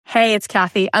Hey, it's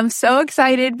Kathy. I'm so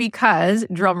excited because,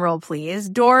 drumroll please,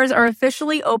 doors are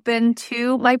officially open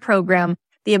to my program,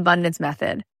 The Abundance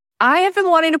Method. I have been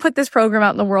wanting to put this program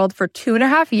out in the world for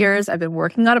 2.5 years. I've been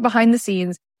working on it behind the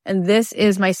scenes, and this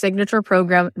is my signature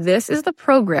program. This is the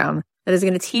program that is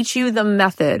going to teach you the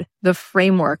method, the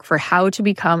framework for how to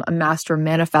become a master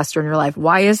manifestor in your life.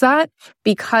 Why is that?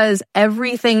 Because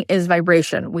everything is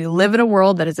vibration. We live in a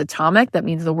world that is atomic. That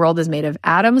means the world is made of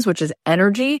atoms, which is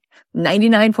energy.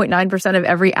 99.9% of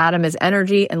every atom is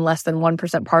energy and less than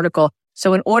 1% particle.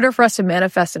 So in order for us to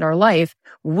manifest in our life,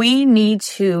 we need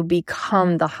to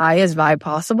become the highest vibe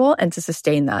possible and to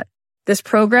sustain that. This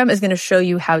program is going to show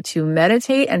you how to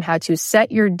meditate and how to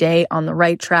set your day on the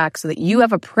right track so that you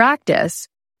have a practice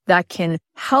that can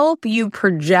help you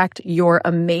project your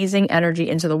amazing energy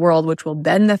into the world, which will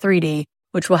bend the 3D,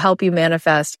 which will help you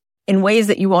manifest in ways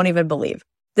that you won't even believe.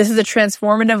 This is a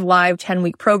transformative live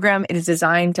 10-week program. It is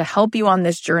designed to help you on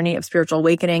this journey of spiritual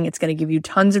awakening. It's going to give you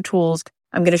tons of tools.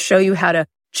 I'm going to show you how to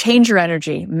change your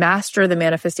energy, master the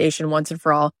manifestation once and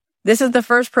for all. This is the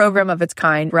first program of its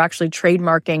kind. We're actually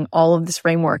trademarking all of this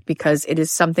framework because it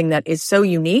is something that is so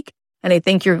unique, and I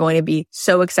think you're going to be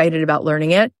so excited about learning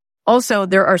it. Also,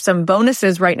 there are some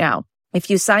bonuses right now.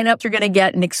 If you sign up, you're going to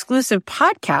get an exclusive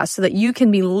podcast so that you can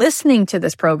be listening to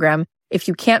this program. If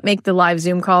you can't make the live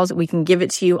Zoom calls, we can give it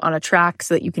to you on a track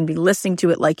so that you can be listening to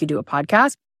it like you do a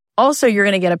podcast. Also, you're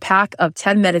going to get a pack of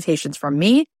 10 meditations from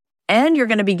me. And you're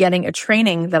going to be getting a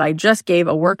training that I just gave,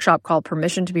 a workshop called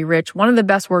Permission to be Rich, one of the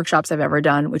best workshops I've ever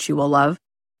done, which you will love.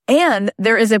 And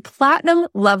there is a platinum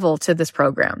level to this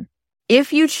program.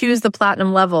 If you choose the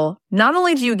platinum level, not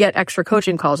only do you get extra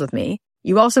coaching calls with me,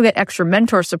 you also get extra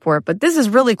mentor support, but this is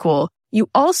really cool. You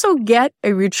also get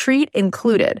a retreat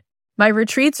included. My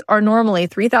retreats are normally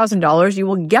 $3,000. You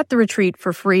will get the retreat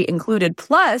for free included.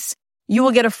 Plus, you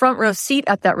will get a front row seat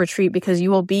at that retreat because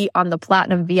you will be on the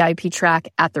platinum VIP track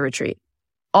at the retreat.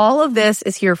 All of this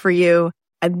is here for you.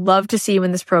 I'd love to see you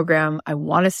in this program. I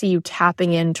want to see you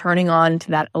tapping in, turning on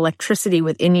to that electricity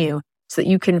within you so that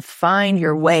you can find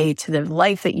your way to the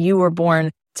life that you were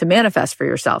born to manifest for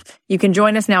yourself. You can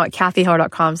join us now at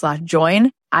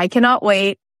kathyheller.com/join. I cannot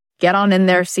wait. Get on in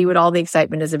there, see what all the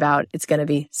excitement is about. It's going to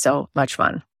be so much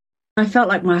fun. I felt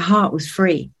like my heart was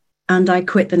free, and I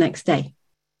quit the next day.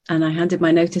 And I handed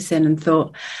my notice in and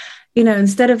thought,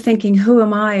 instead of thinking, who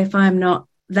am I if I'm not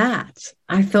that?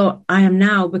 I thought, I am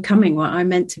now becoming what I'm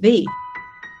meant to be.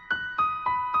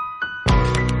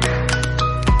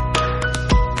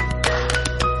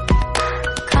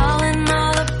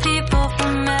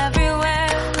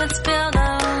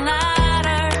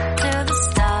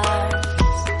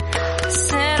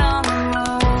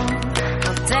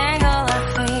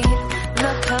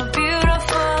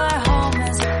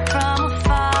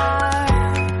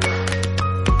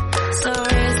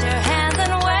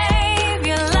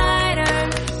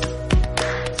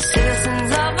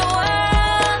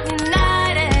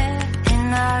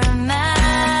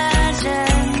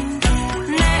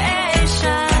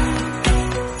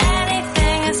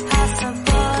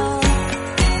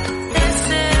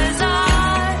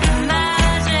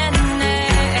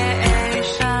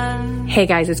 Hey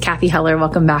guys, it's Kathy Heller.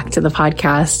 Welcome back to the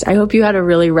podcast. I hope you had a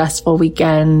really restful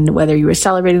weekend, whether you were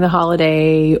celebrating the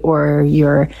holiday or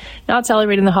you're not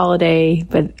celebrating the holiday,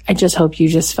 but I just hope you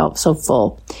just felt so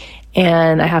full.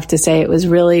 And I have to say it was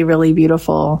really, really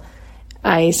beautiful.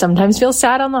 I sometimes feel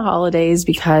sad on the holidays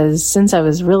because since I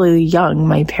was really young,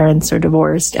 my parents are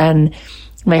divorced, and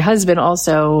my husband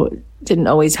also didn't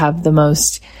always have the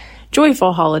most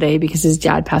joyful holiday because his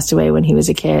dad passed away when he was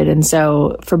a kid. And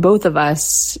so for both of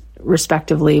us,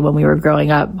 respectively, when we were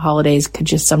growing up, holidays could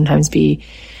just sometimes be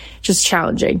just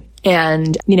challenging.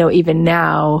 And, even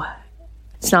now,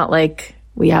 it's not like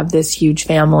we have this huge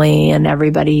family and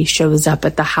everybody shows up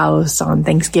at the house on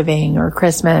Thanksgiving or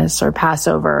Christmas or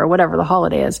Passover or whatever the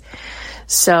holiday is.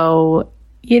 So,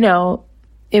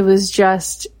 it was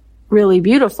just really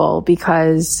beautiful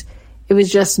because it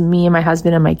was just me and my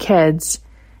husband and my kids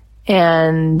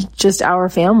and just our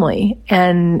family.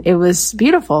 And it was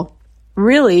beautiful.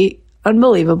 Really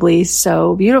unbelievably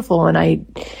so beautiful. And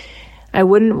I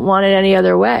wouldn't want it any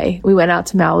other way. We went out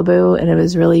to Malibu and it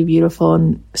was really beautiful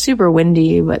and super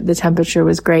windy, but the temperature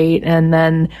was great. And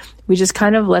then we just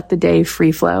kind of let the day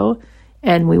free flow,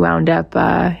 and we wound up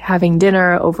having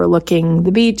dinner overlooking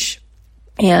the beach.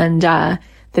 And the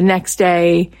next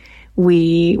day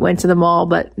we went to the mall,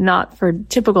 but not for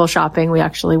typical shopping. We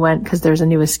actually went because there's a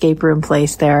new escape room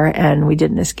place there, and we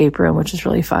did an escape room, which was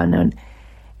really fun. And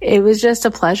it was just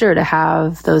a pleasure to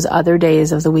have those other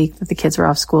days of the week that the kids were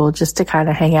off school just to kind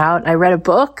of hang out. I read a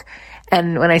book,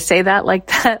 and when I say that like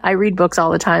that, I read books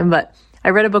all the time, but I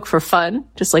read a book for fun,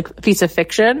 just like a piece of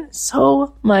fiction.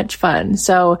 So much fun.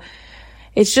 So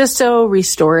it's just so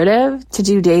restorative to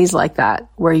do days like that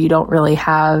where you don't really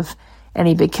have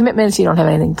any big commitments, you don't have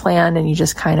anything planned, and you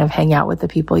just kind of hang out with the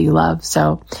people you love.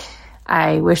 So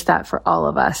I wish that for all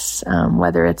of us,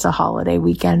 whether it's a holiday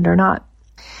weekend or not.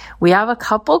 We have a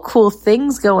couple cool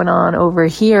things going on over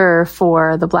here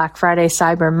for the Black Friday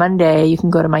Cyber Monday. You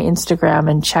can go to my Instagram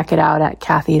and check it out at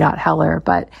Kathy.Heller.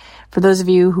 But for those of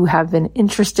you who have been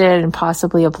interested in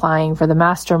possibly applying for the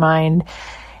mastermind,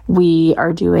 we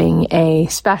are doing a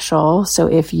special. So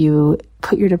if you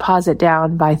put your deposit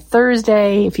down by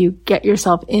Thursday, if you get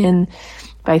yourself in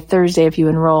by Thursday, if you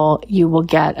enroll, you will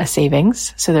get a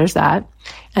savings. So there's that.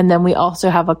 And then we also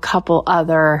have a couple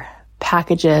other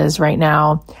packages right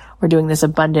now. We're doing this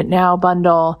Abundant Now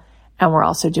bundle, and we're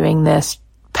also doing this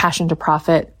Passion to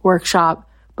Profit workshop.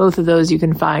 Both of those you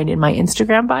can find in my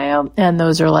Instagram bio, and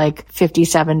those are like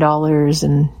 $57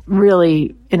 and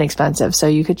really inexpensive. So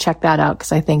you could check that out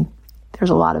because I think there's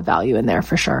a lot of value in there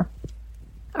for sure.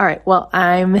 All right. Well,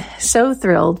 I'm so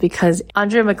thrilled because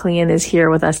Andrea McLean is here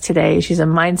with us today. She's a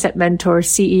mindset mentor,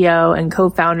 CEO, and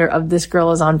co-founder of This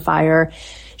Girl Is on Fire.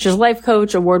 She's a life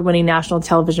coach, award-winning national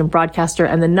television broadcaster,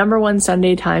 and the #1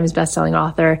 Sunday Times bestselling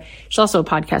author. She's also a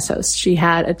podcast host. She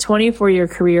had a 24-year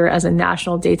career as a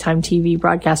national daytime TV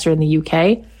broadcaster in the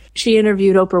UK. She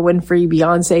interviewed Oprah Winfrey,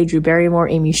 Beyonce, Drew Barrymore,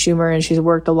 Amy Schumer, and she's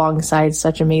worked alongside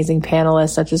such amazing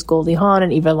panelists such as Goldie Hawn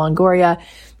and Eva Longoria.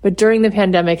 But during the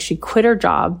pandemic, she quit her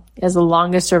job as the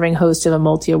longest-serving host of a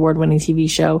multi-award-winning TV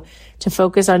show to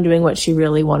focus on doing what she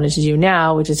really wanted to do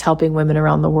now, which is helping women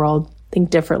around the world think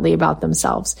differently about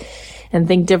themselves and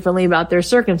think differently about their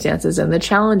circumstances and the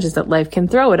challenges that life can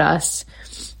throw at us.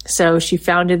 So she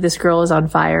founded This Girl Is on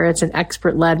Fire. It's an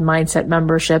expert-led mindset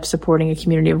membership supporting a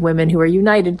community of women who are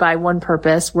united by one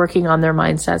purpose, working on their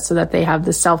mindset so that they have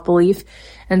the self-belief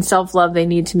and self-love they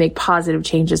need to make positive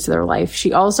changes to their life.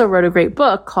 She also wrote a great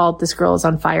book called This Girl Is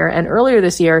on Fire. And earlier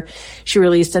this year, she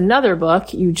released another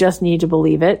book, You Just Need to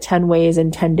Believe It, 10 Ways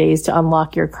in 10 Days to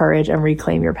Unlock Your Courage and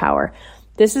Reclaim Your Power.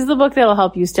 This is the book that'll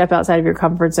help you step outside of your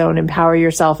comfort zone, empower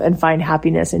yourself, and find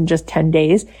happiness in just 10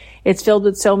 days. It's filled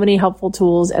with so many helpful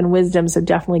tools and wisdom, so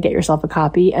definitely get yourself a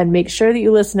copy. And make sure that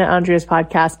you listen to Andrea's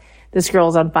podcast, This Girl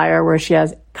Is on Fire, where she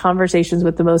has conversations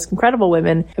with the most incredible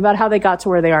women about how they got to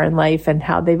where they are in life and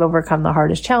how they've overcome the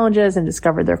hardest challenges and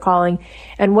discovered their calling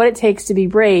and what it takes to be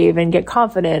brave and get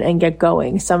confident and get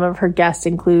going. Some of her guests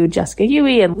include Jessica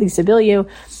Huey and Lisa Bilyeu,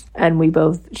 and we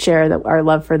both share our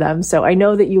love for them. So I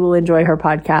know that you will enjoy her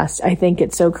podcast. I think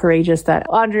it's so courageous that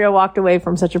Andrea walked away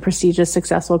from such a prestigious,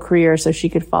 successful career so she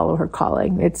could follow her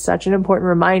calling. It's such an important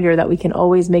reminder that we can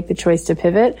always make the choice to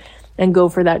pivot and go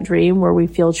for that dream where we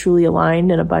feel truly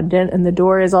aligned and abundant, and the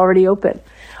door is already open.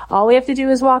 All we have to do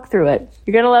is walk through it.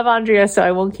 You're going to love Andrea, so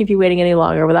I won't keep you waiting any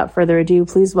longer. Without further ado,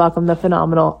 please welcome the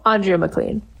phenomenal Andrea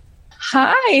McLean.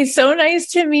 Hi, so nice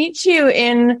to meet you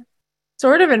in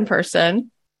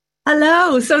person.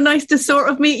 Hello. So nice to sort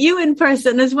of meet you in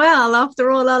person as well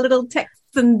after all our little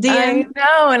texts and DMs. I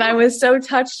know. And I was so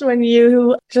touched when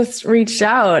you just reached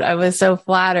out. I was so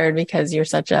flattered because you're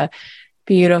such a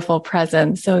beautiful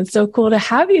presence. So it's so cool to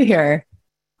have you here.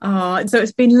 Oh, so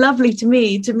it's been lovely to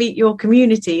me to meet your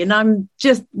community. And I'm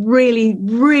just really,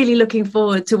 really looking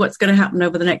forward to what's going to happen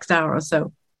over the next hour or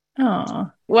so.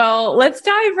 Oh, well, let's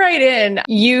dive right in.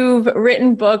 You've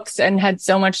written books and had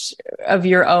so much of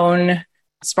your own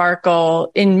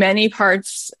sparkle in many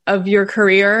parts of your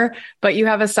career, but you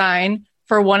have a sign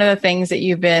for one of the things that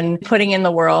you've been putting in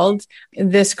the world.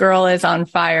 This Girl Is on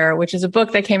Fire, which is a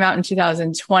book that came out in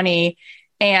 2020.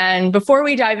 And before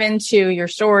we dive into your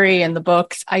story and the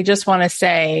books, I just want to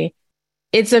say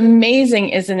it's amazing,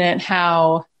 isn't it,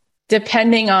 how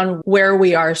depending on where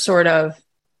we are sort of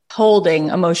holding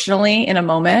emotionally in a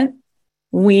moment,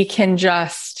 we can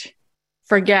just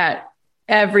forget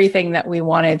everything that we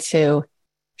wanted to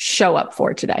show up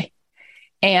for today.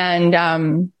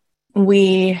 And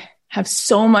we have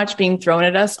so much being thrown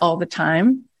at us all the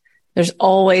time. There's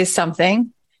always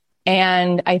something.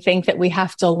 And I think that we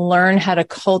have to learn how to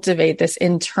cultivate this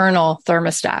internal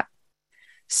thermostat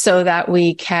so that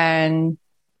we can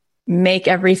make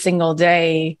every single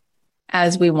day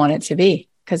as we want it to be,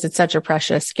 because it's such a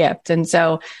precious gift. And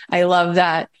so I love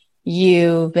that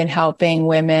you've been helping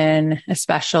women,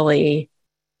 especially,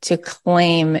 to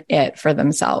claim it for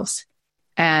themselves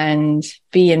and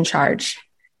be in charge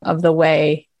of the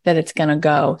way that it's going to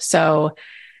go. So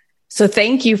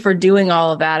thank you for doing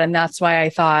all of that. And that's why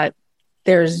I thought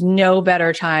there's no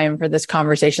better time for this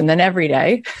conversation than every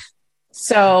day.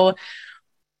 So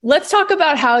let's talk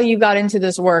about how you got into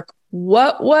this work.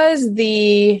 What was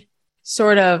the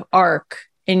sort of arc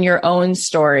in your own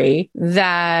story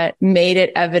that made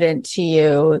it evident to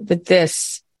you that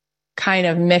this kind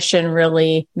of mission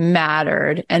really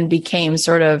mattered and became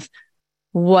sort of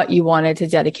what you wanted to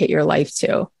dedicate your life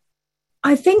to?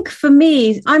 I think for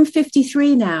me, I'm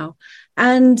 53 now.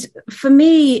 And for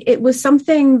me, it was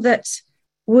something that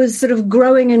was sort of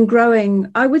growing and growing.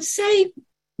 I would say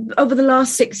over the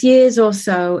last 6 years or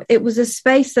so, it was a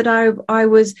space that I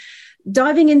was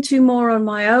diving into more on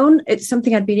my own. It's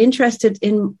something I'd been interested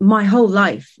in my whole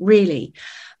life, really.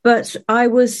 But I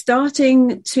was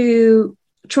starting to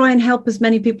try and help as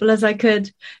many people as I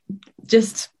could,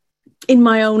 just in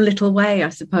my own little way, I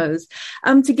suppose.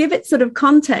 To give it sort of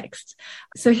context.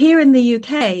 So here in the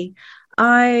UK,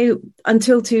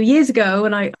 until 2 years ago,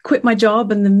 when I quit my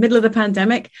job in the middle of the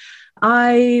pandemic,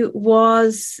 I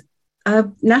was a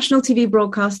national TV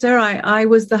broadcaster. I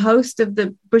was the host of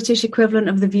the British equivalent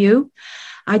of The View.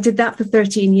 I did that for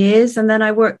 13 years. And then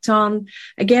I worked on,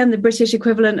 again, the British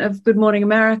equivalent of Good Morning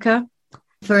America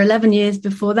for 11 years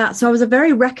before that. So I was a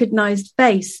very recognized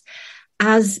face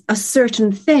as a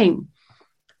certain thing.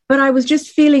 But I was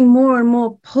just feeling more and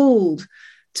more pulled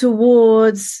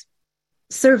towards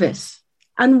service.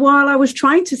 And while I was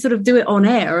trying to sort of do it on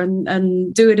air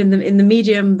and do it in the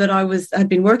medium that had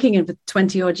been working in for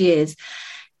 20 odd years,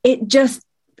 it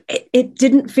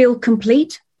didn't feel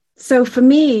complete. So for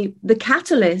me, the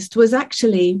catalyst was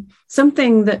actually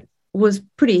something that was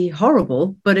pretty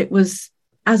horrible, but it was,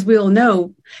 as we all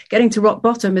know, getting to rock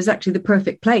bottom is actually the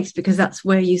perfect place because that's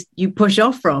where you push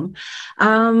off from.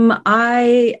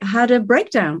 I had a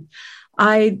breakdown.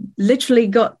 I literally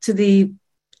got to the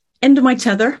end of my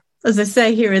tether, as I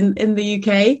say here in the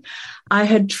UK. I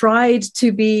had tried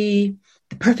to be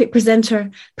the perfect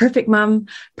presenter, perfect mum,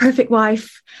 perfect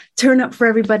wife, turn up for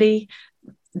everybody,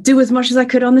 do as much as I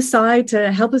could on the side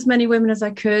to help as many women as I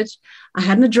could. I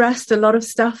hadn't addressed a lot of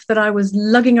stuff that I was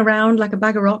lugging around like a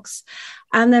bag of rocks.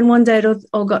 And then one day it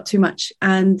all got too much.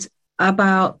 And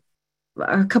about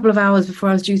a couple of hours before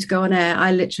I was due to go on air,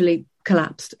 I literally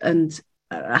collapsed and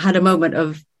had a moment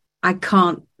of, I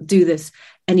can't do this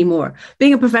anymore.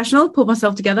 Being a professional, pulled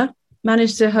myself together,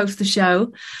 managed to host the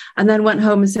show, and then went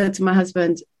home and said to my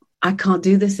husband, I can't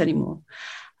do this anymore.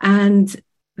 And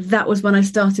that was when I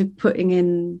started putting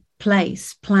in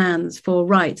place plans for,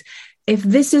 right, if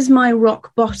this is my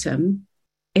rock bottom,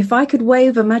 if I could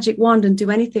wave a magic wand and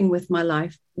do anything with my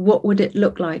life, what would it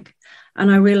look like?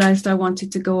 And I realized I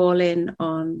wanted to go all in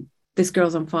on This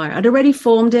Girl's on Fire. I'd already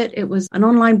formed it. It was an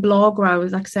online blog where I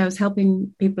was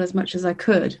helping people as much as I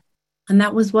could. And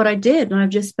that was what I did. And I've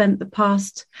just spent the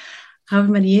past,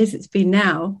 however many years it's been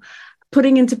now,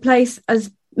 putting into place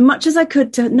as much as I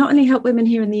could to not only help women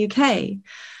here in the UK,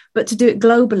 but to do it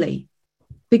globally.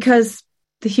 Because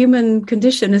the human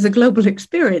condition is a global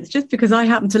experience. Just because I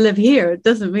happen to live here, it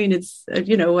doesn't mean it's,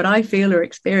 what I feel or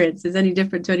experience is any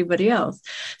different to anybody else.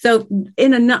 So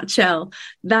in a nutshell,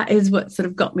 that is what sort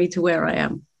of got me to where I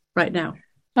am right now.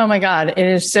 Oh my God. It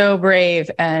is so brave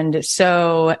and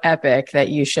so epic that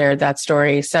you shared that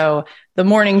story. So the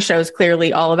morning show is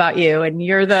clearly all about you, and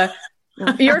you're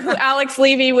who Alex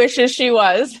Levy wishes she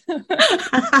was.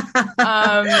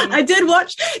 I did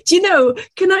watch.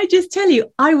 Can I just tell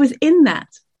you, I was in that.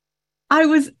 I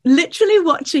was literally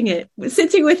watching it,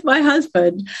 sitting with my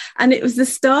husband, and it was the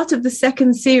start of the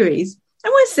second series.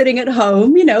 And we're sitting at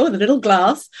home, with a little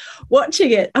glass,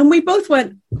 watching it. And we both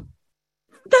went,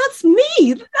 that's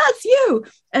me, that's you.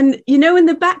 And, in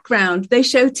the background, they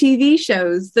show TV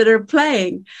shows that are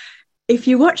playing. If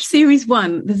you watch series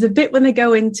 1, there's a bit when they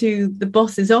go into the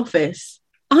boss's office.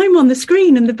 I'm on the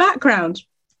screen in the background.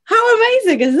 How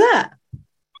amazing is that?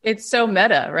 It's so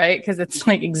meta, right? Because it's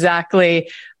like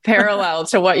exactly parallel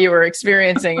to what you were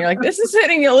experiencing. You're like, this is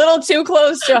hitting a little too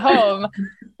close to home.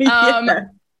 Yeah.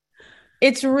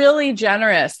 It's really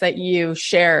generous that you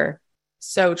share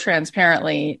so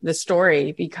transparently the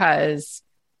story, because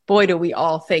boy, do we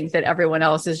all think that everyone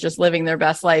else is just living their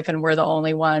best life and we're the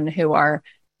only one who are,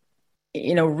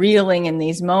 reeling in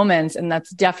these moments. And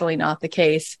that's definitely not the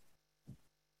case.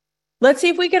 Let's see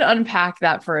if we could unpack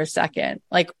that for a second.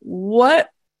 Like, what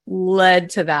led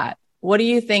to that? What do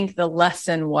you think the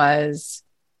lesson was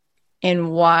in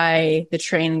why the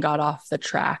train got off the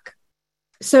track?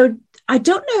 So I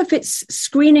don't know if it's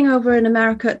screening over in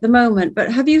America at the moment, but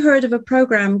have you heard of a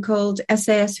program called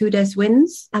SAS Who Dares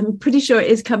Wins? I'm pretty sure it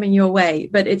is coming your way,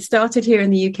 but it started here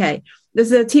in the UK.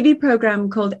 There's a TV program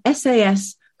called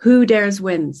SAS Who Dares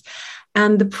Wins.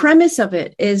 And the premise of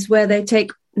it is where they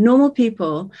take normal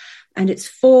people, and it's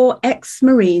 4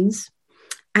 ex-Marines,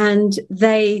 and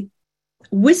they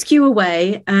whisk you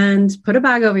away and put a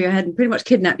bag over your head and pretty much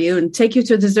kidnap you and take you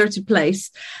to a deserted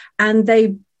place. And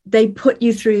they put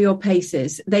you through your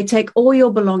paces. They take all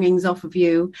your belongings off of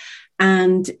you,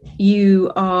 and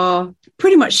you are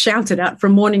pretty much shouted at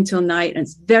from morning till night. And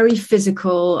it's very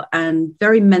physical and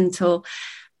very mental.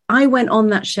 I went on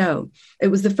that show. It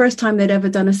was the first time they'd ever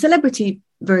done a celebrity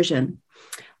version.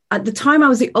 At the time, I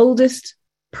was the oldest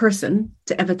person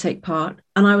to ever take part,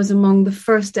 and I was among the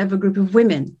first ever group of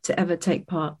women to ever take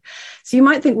part. So you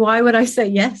might think, why would I say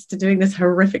yes to doing this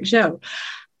horrific show?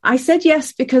 I said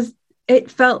yes because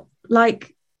it felt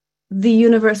like the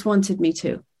universe wanted me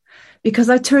to, because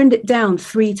I turned it down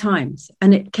 3 times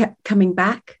and it kept coming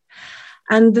back.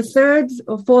 And the 3rd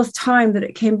or 4th time that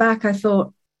it came back, I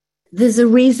thought, there's a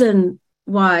reason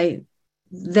why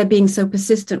they're being so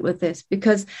persistent with this,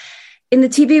 because in the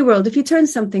TV world, if you turn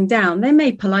something down, they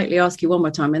may politely ask you one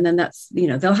more time, and then that's,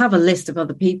 they'll have a list of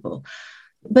other people.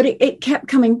 But it kept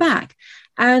coming back.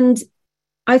 And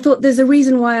I thought, there's a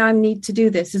reason why I need to do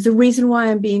this. There's a reason why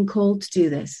I'm being called to do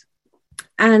this.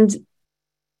 And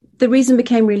the reason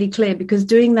became really clear, because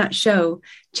doing that show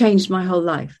changed my whole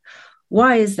life.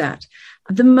 Why is that?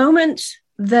 The moment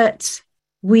that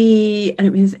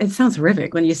it sounds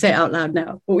horrific when you say it out loud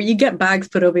now, but you get bags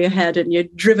put over your head and you're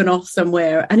driven off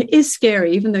somewhere, and it is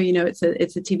scary, even though it's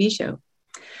a TV show.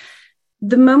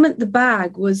 The moment the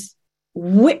bag was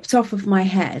whipped off of my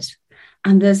head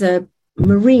and there's a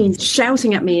Marine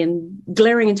shouting at me and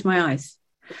glaring into my eyes,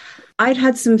 I'd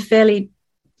had some fairly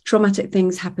traumatic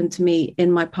things happen to me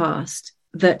in my past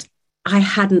that I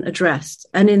hadn't addressed.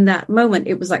 And in that moment,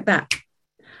 it was like that.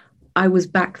 I was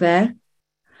back there.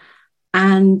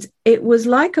 And it was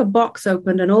like a box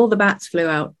opened and all the bats flew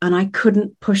out, and I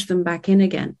couldn't push them back in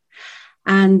again.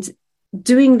 And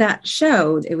doing that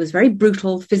show, it was very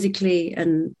brutal physically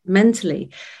and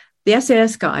mentally. The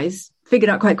SAS guys figured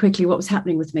out quite quickly what was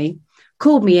happening with me,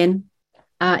 called me in,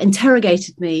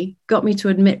 interrogated me, got me to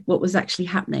admit what was actually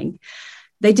happening.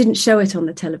 They didn't show it on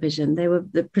the television.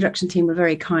 The production team were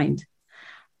very kind.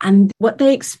 And what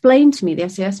they explained to me, the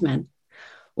SAS men,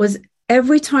 was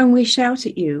every time we shout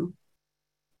at you,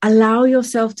 allow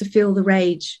yourself to feel the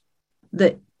rage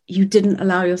that you didn't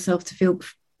allow yourself to feel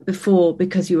before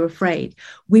because you were afraid.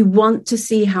 We want to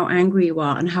see how angry you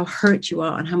are and how hurt you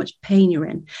are and how much pain you're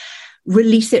in.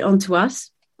 Release it onto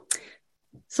us.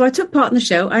 So I took part in the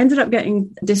show. I ended up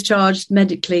getting discharged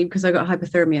medically because I got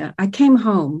hypothermia. I came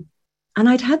home and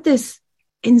I'd had this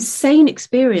insane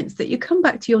experience that you come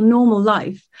back to your normal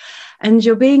life and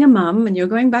you're being a mum and you're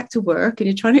going back to work and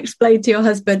you're trying to explain to your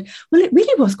husband, well, it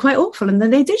really was quite awful. And then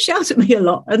they did shout at me a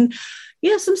lot. And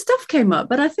some stuff came up,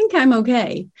 but I think I'm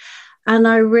okay. And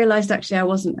I realized actually I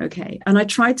wasn't okay. And I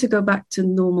tried to go back to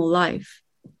normal life,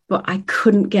 but I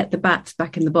couldn't get the bats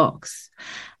back in the box.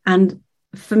 And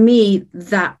for me,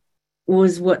 that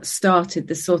was what started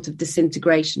the sort of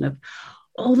disintegration of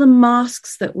all the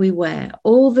masks that we wear,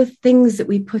 all the things that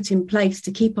we put in place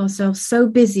to keep ourselves so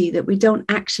busy that we don't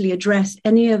actually address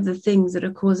any of the things that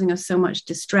are causing us so much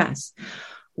distress.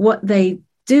 What they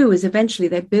do is eventually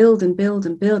they build and build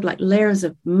and build like layers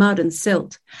of mud and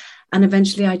silt. And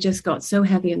eventually I just got so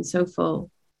heavy and so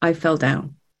full, I fell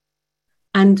down.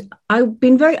 And I've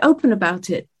been very open about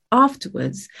it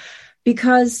afterwards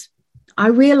because I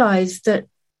realized that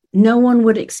no one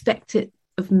would expect it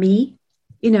of me.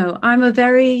 I'm a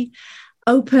very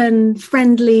open,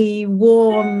 friendly,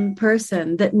 warm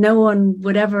person that no one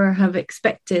would ever have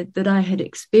expected that I had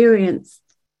experienced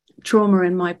trauma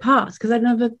in my past because I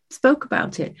never spoke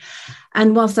about it.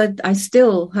 And whilst I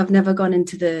still have never gone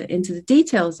into the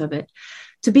details of it,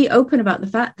 to be open about the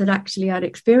fact that actually I'd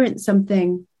experienced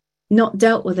something, not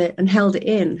dealt with it and held it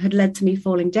in, had led to me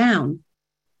falling down,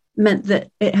 meant that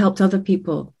it helped other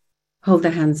people hold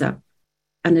their hands up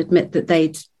and admit that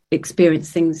they'd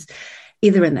experienced things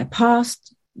either in their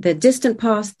past, their distant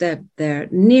past, their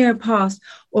near past,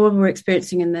 or were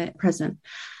experiencing in their present.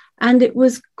 And it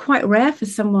was quite rare for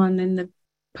someone in the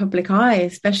public eye,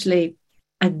 especially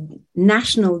a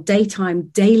national daytime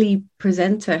daily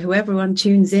presenter who everyone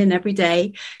tunes in every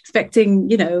day, expecting,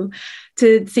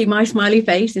 to see my smiley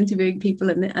face interviewing people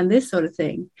and this sort of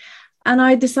thing. And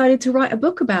I decided to write a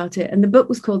book about it. And the book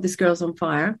was called This Girl's on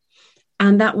Fire.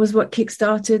 And that was what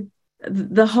kickstarted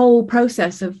the whole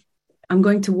process of I'm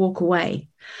going to walk away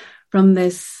from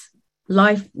this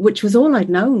life, which was all I'd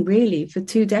known really for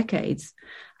 2 decades,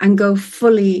 and go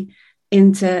fully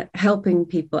into helping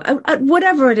people at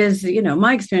whatever it is.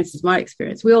 My experience is my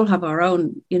experience. We all have our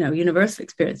own, universal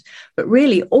experience. But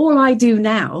really, all I do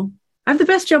now, I have the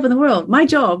best job in the world. My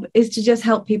job is to just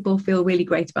help people feel really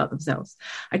great about themselves.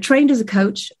 I trained as a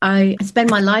coach. I spend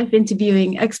my life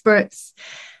interviewing experts,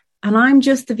 and I'm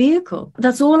just the vehicle.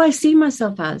 That's all I see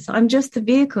myself as. I'm just the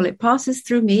vehicle. It passes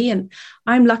through me, and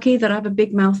I'm lucky that I have a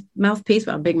big mouthpiece,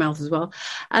 well, a big mouth as well.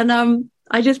 And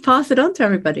I just pass it on to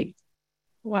everybody.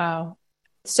 Wow.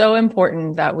 So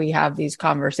important that we have these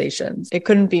conversations. It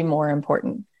couldn't be more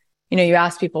important. You know, you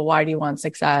ask people, why do you want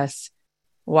success?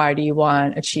 Why do you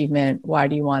want achievement? Why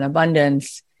do you want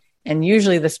abundance? And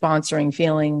usually the sponsoring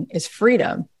feeling is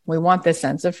freedom. We want this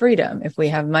sense of freedom. If we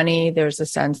have money, there's a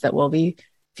sense that we'll be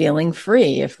feeling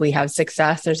free. If we have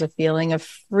success, there's a feeling of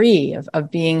free,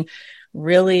 of being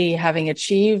really having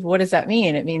achieved. What does that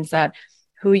mean? It means that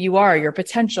who you are, your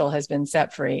potential has been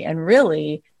set free. And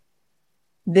really,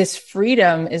 this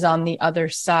freedom is on the other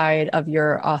side of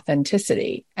your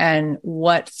authenticity. And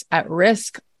what's at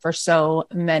risk for so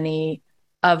many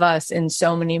of us in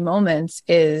so many moments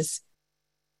is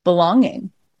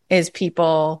belonging, is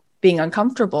people being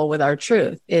uncomfortable with our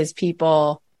truth, is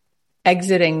people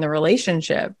exiting the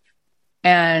relationship.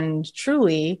 And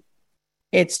truly,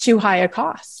 it's too high a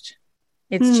cost.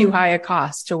 It's too high a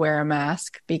cost to wear a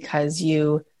mask because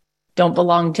you don't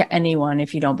belong to anyone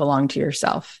if you don't belong to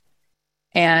yourself.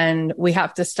 And we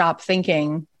have to stop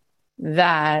thinking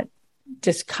that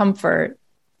discomfort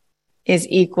is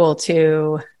equal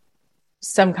to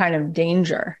some kind of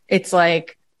danger. It's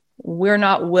like we're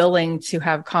not willing to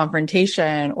have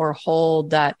confrontation or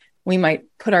hold that we might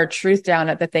put our truth down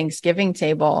at the Thanksgiving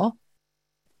table.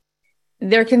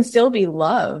 There can still be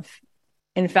love.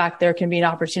 In fact, there can be an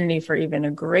opportunity for even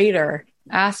a greater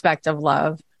aspect of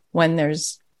love when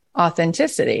there's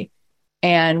authenticity.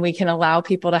 And we can allow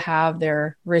people to have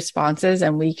their responses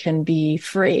and we can be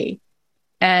free.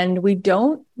 And we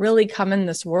don't really come in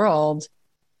this world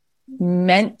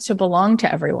meant to belong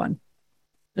to everyone.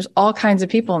 There's all kinds of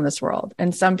people in this world.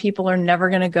 And some people are never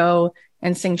going to go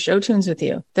and sing show tunes with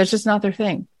you. That's just not their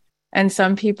thing. And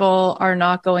some people are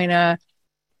not going to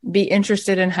be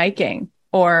interested in hiking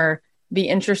or be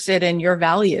interested in your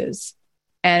values.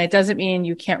 And it doesn't mean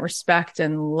you can't respect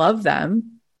and love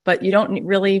them, but you don't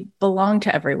really belong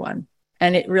to everyone.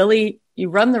 And you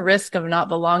run the risk of not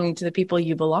belonging to the people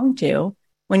you belong to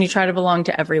when you try to belong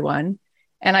to everyone.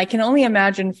 And I can only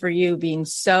imagine for you being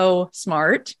so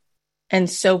smart and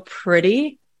so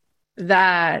pretty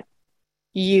that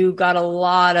you got a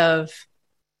lot of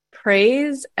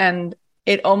praise, and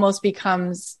it almost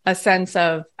becomes a sense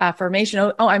of affirmation.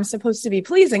 Oh, I'm supposed to be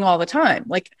pleasing all the time.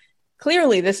 Like,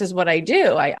 clearly this is what I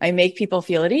do. I make people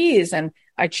feel at ease and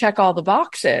I check all the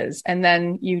boxes. And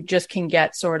then you just can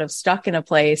get sort of stuck in a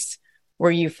place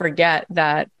where you forget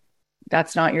that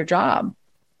that's not your job.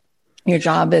 Your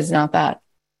job is not that.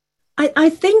 I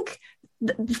think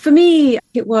for me,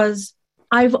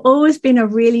 I've always been a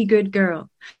really good girl.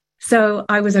 So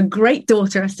I was a great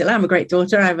daughter. I still am a great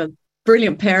daughter. I have a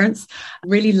brilliant parents,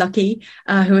 really lucky,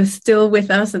 who are still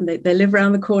with us, and they live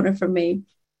around the corner from me.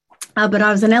 But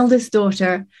I was an eldest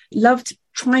daughter, loved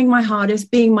trying my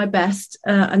hardest, being my best,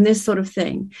 and this sort of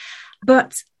thing.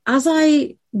 But as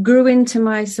I grew into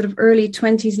my sort of early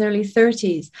 20s and early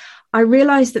 30s, I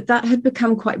realized that had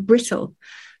become quite brittle,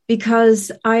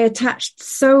 because I attached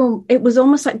it was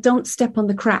almost like, don't step on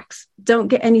the cracks, don't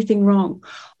get anything wrong,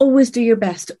 always do your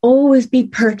best, always be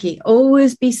perky,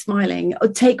 always be smiling, or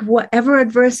take whatever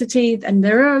adversity. And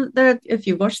there are, if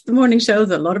you watch the morning shows,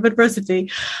 a lot of adversity,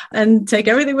 and take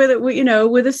everything with it,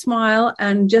 with a smile,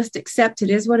 and just accept it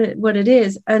is what it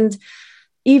is. And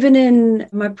even in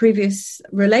my previous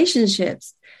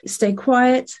relationships, stay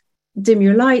quiet, dim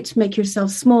your light, make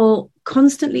yourself small,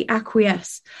 constantly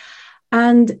acquiesce.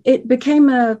 And it became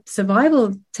a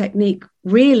survival technique,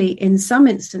 really, in some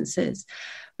instances.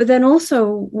 But then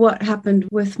also what happened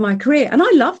with my career, and I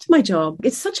loved my job.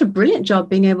 It's such a brilliant job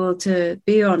being able to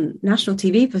be on national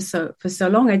TV for so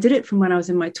long. I did it from when I was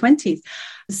in my 20s.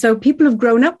 So people have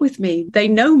grown up with me. They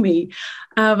know me.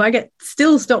 I get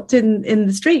still stopped in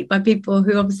the street by people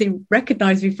who obviously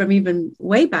recognize me from even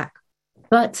way back.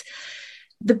 But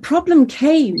the problem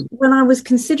came when I was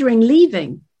considering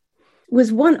leaving. Was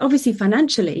one, obviously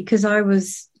financially, because I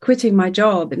was quitting my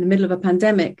job in the middle of a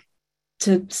pandemic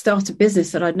to start a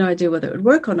business that I had no idea whether it would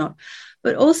work or not.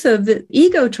 But also the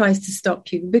ego tries to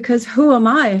stop you, because who am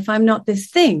I if I'm not this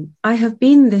thing? I have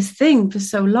been this thing for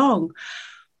so long.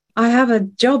 I have a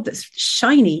job that's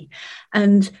shiny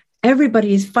and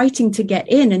everybody is fighting to get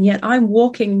in, and yet I'm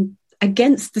walking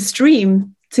against the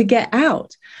stream to get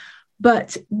out.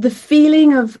 But the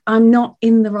feeling of I'm not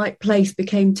in the right place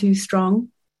became too strong.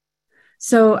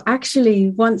 So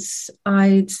actually, once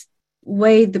I'd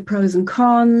weighed the pros and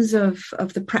cons of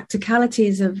the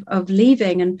practicalities of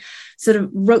leaving and sort of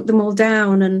wrote them all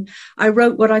down, and I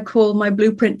wrote what I call my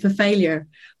blueprint for failure,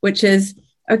 which is,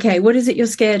 Okay, what is it you're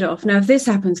scared of? Now, if this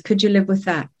happens, could you live with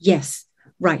that? Yes.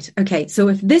 Right. Okay. So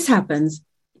if this happens,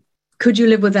 could you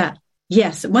live with that?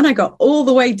 Yes. When I got all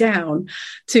the way down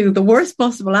to the worst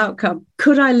possible outcome,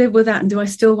 could I live with that? And do I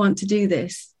still want to do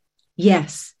this?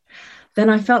 Yes. Then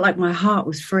I felt like my heart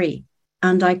was free,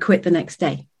 and I quit the next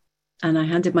day. And I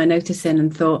handed my notice in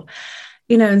and thought,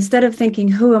 instead of thinking,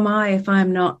 who am I if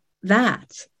I'm not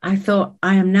that? I thought,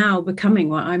 I am now becoming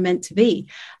what I'm meant to be.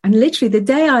 And literally the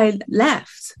day I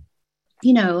left,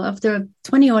 after a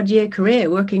 20-odd year career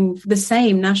working for the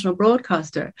same national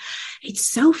broadcaster, it's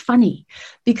so funny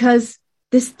because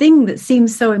this thing that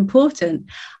seems so important,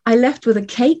 I left with a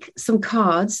cake, some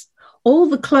cards, all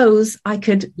the clothes I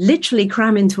could literally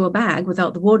cram into a bag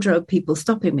without the wardrobe people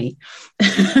stopping me.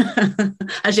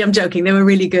 Actually, I'm joking. They were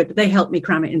really good. They helped me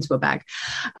cram it into a bag.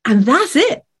 And that's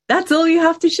it. That's all you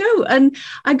have to show. And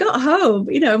I got home,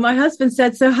 my husband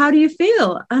said, so how do you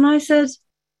feel? And I said,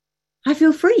 I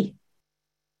feel free.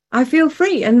 I feel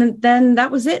free. And then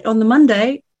that was it. On the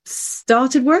Monday,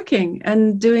 started working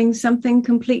and doing something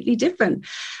completely different.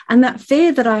 And that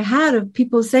fear that I had of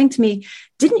people saying to me,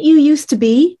 didn't you used to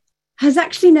be, has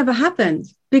actually never happened,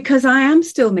 because I am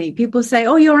still me. People say,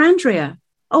 oh, you're Andrea.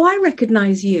 Oh, I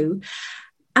recognize you.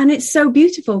 And it's so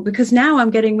beautiful because now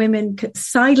I'm getting women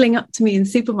sidling up to me in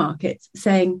supermarkets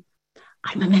saying,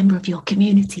 I'm a member of your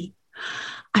community.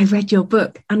 I read your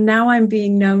book and now I'm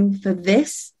being known for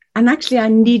this. And actually, I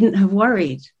needn't have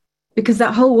worried, because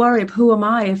that whole worry of who am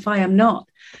I if I am not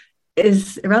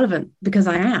is irrelevant, because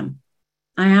I am.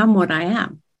 I am what I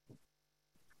am.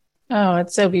 Oh,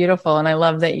 it's so beautiful. And I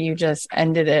love that you just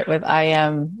ended it with, I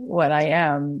am what I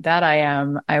am, that I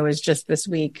am. I was just this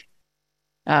week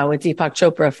with Deepak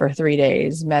Chopra for 3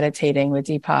 days, meditating with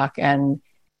Deepak. And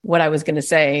what I was going to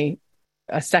say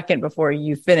a second before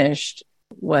you finished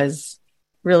was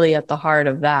really at the heart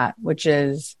of that, which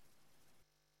is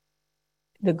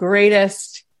the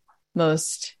greatest,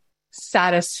 most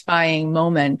satisfying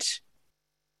moment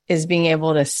is being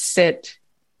able to sit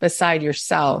beside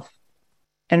yourself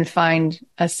and find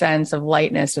a sense of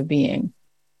lightness of being,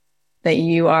 that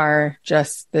you are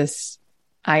just this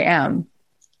I am.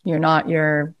 You're not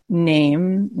your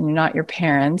name, and you're not your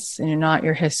parents, and you're not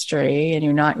your history, and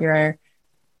you're not your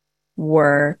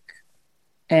work,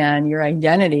 and your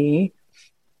identity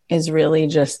is really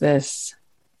just this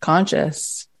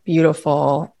conscious,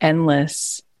 beautiful,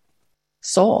 endless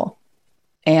soul.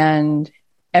 And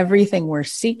everything we're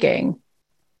seeking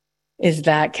is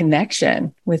that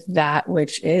connection with that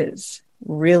which is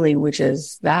really, which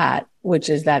is that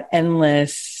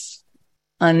endless,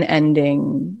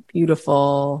 unending,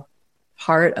 beautiful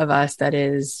part of us that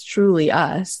is truly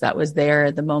us, that was there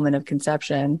at the moment of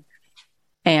conception.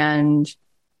 And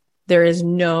there is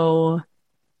no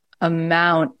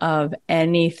amount of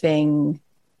anything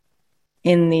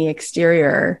in the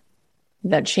exterior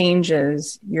that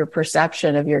changes your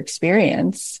perception of your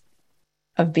experience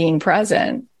of being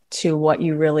present to what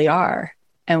you really are.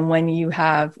 And when you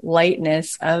have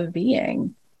lightness of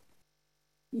being,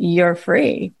 you're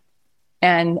free.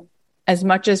 And as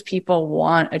much as people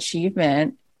want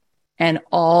achievement and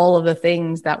all of the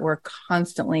things that we're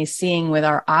constantly seeing with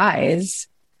our eyes,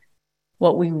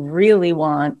 what we really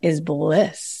want is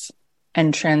bliss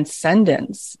and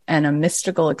transcendence and a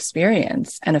mystical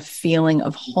experience and a feeling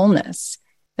of wholeness.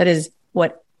 That is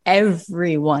what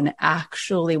everyone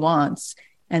actually wants.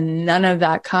 And none of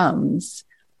that comes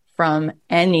from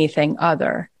anything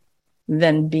other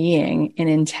than being in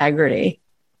integrity.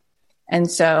 And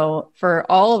so for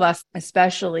all of us,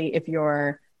 especially if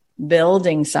you're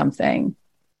building something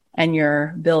and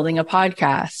you're building a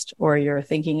podcast, or you're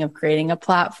thinking of creating a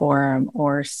platform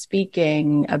or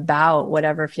speaking about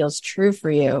whatever feels true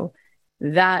for you,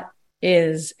 that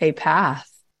is a path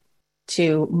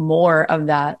to more of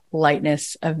that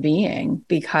lightness of being,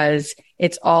 because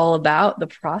it's all about the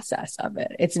process of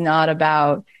it. It's not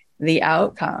about the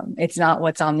outcome. It's not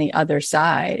what's on the other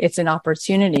side. It's an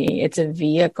opportunity. It's a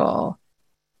vehicle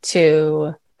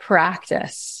to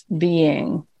practice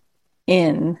being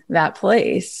in that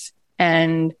place.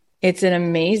 And it's an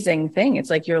amazing thing.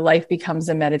 It's like your life becomes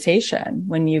a meditation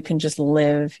when you can just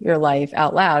live your life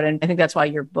out loud. And I think that's why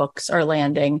your books are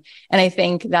landing. And I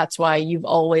think that's why you've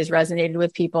always resonated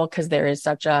with people, because there is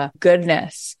such a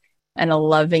goodness and a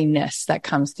lovingness that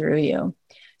comes through you.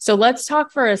 So let's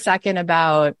talk for a second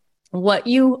about what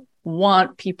you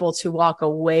want people to walk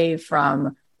away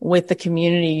from with the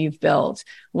community you've built,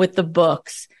 with the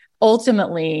books.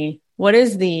 Ultimately, what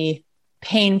is the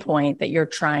pain point that you're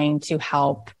trying to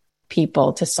help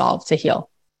people to solve, to heal?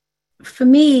 For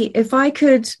me, if I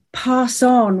could pass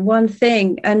on one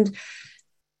thing, and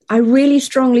I really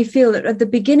strongly feel that at the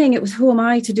beginning, it was, who am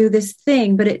I to do this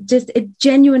thing? But it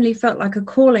genuinely felt like a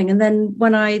calling. And then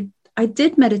when I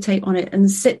did meditate on it and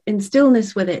sit in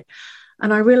stillness with it,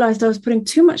 and I realized I was putting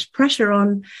too much pressure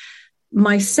on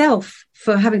myself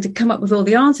for having to come up with all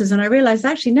the answers. And I realized,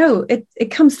 actually, no,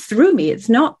 it comes through me. It's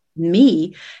not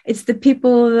me. It's the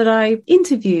people that I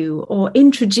interview or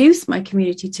introduce my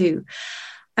community to.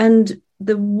 And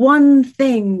the one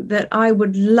thing that I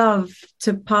would love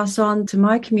to pass on to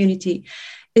my community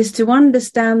is to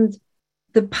understand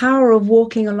the power of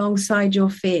walking alongside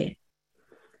your fear,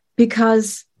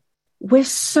 because we're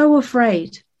so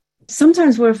afraid.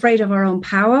 Sometimes we're afraid of our own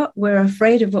power. We're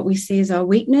afraid of what we see as our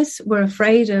weakness. We're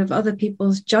afraid of other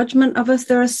people's judgment of us.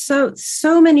 There are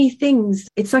so many things.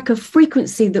 It's like a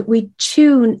frequency that we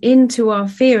tune into our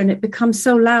fear, and it becomes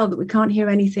so loud that we can't hear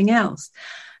anything else.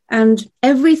 And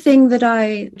everything that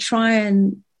I try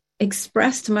and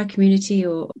express to my community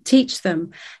or teach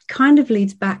them kind of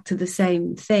leads back to the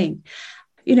same thing.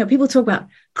 You know, people talk about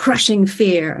crushing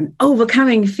fear and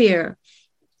overcoming fear.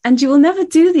 And you will never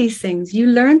do these things. You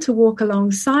learn to walk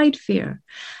alongside fear.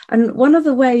 And one of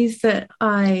the ways that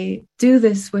I do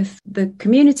this with the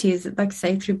community is, like I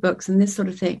say, through books and this sort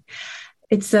of thing.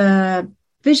 It's a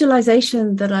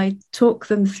visualization that I talk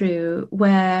them through,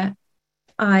 where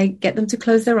I get them to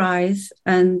close their eyes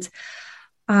and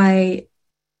I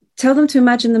tell them to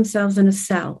imagine themselves in a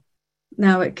cell.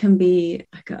 Now, it can be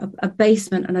like a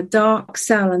basement and a dark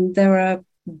cell, and there are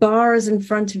bars in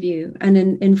front of you. And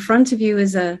in front of you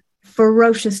is a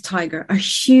ferocious tiger, a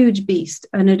huge beast.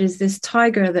 And it is this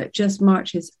tiger that just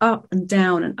marches up and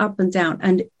down and up and down.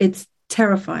 And it's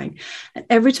terrifying. And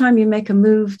every time you make a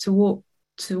move to walk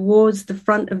towards the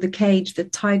front of the cage, the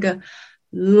tiger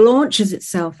launches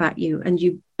itself at you and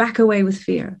you back away with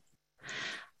fear.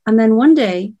 And then one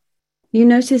day you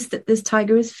notice that this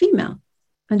tiger is female.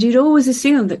 And you'd always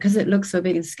assume that because it looks so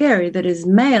big and scary, that it's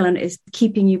male and is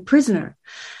keeping you prisoner.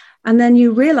 And then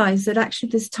you realize that actually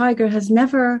this tiger it's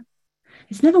never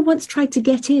once tried to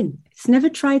get in. It's never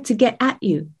tried to get at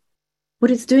you.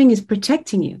 What it's doing is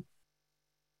protecting you.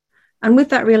 And with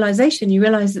that realization, you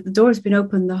realize that the door has been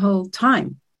open the whole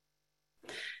time.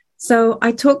 So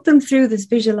I talked them through this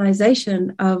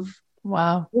visualization of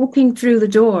walking through the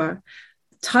door,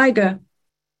 tiger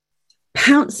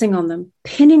pouncing on them,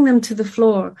 pinning them to the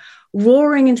floor,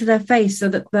 roaring into their face so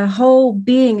that their whole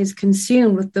being is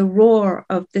consumed with the roar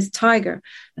of this tiger.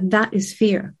 And that is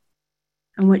fear.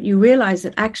 And what you realize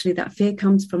that actually that fear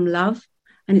comes from love,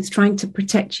 and it's trying to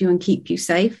protect you and keep you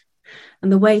safe. And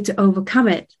the way to overcome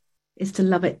it is to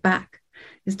love it back,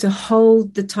 is to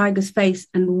hold the tiger's face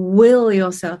and will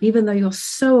yourself, even though you're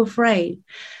so afraid,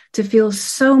 to feel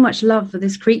so much love for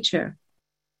this creature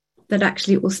that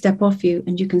actually it will step off you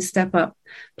and you can step up,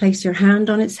 place your hand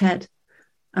on its head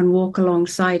and walk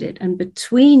alongside it. And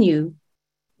between you,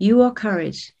 you are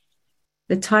courage.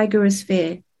 The tiger is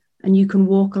fear, and you can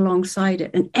walk alongside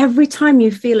it. And every time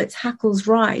you feel its hackles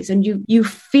rise and you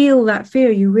feel that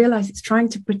fear, you realize it's trying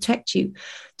to protect you.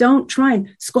 Don't try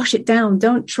and squash it down.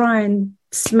 Don't try and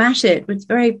smash it with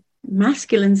very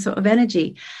masculine sort of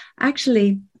energy.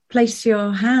 Actually, place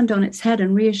your hand on its head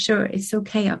and reassure it, it's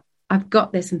okay. I've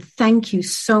got this. And thank you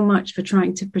so much for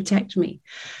trying to protect me.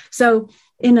 So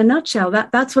in a nutshell,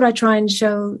 that's what I try and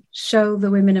show the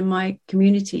women in my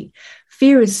community.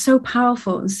 Fear is so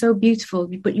powerful and so beautiful,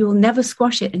 but you will never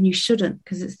squash it, and you shouldn't,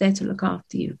 because it's there to look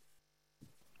after you.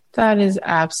 That is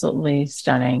absolutely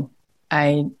stunning.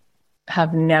 I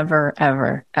have never,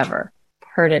 ever, ever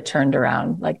heard it turned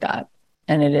around like that.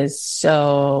 And it is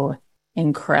so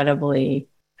incredibly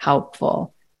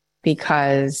helpful,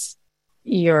 because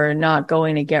you're not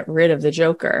going to get rid of the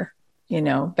Joker. You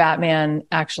know, Batman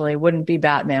actually wouldn't be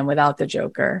Batman without the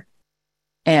Joker.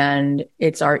 And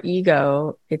it's our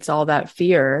ego. It's all that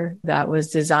fear that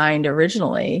was designed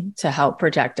originally to help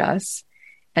protect us.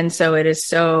 And so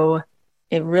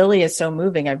it really is so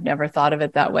moving. I've never thought of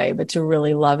it that way, but to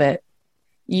really love it.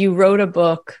 You wrote a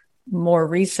book more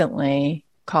recently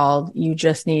called You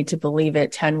Just Need to Believe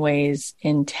It, 10 Ways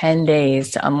in 10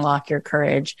 Days to Unlock Your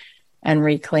Courage and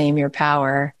Reclaim Your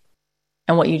Power.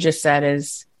 And what you just said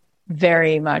is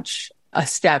very much a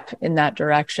step in that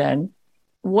direction.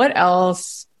 What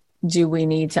else do we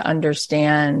need to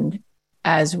understand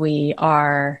as we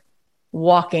are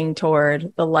walking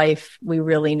toward the life we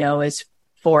really know is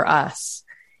for us?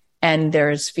 And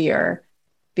there's fear,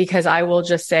 because I will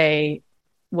just say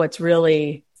what's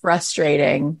really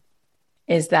frustrating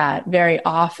is that very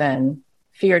often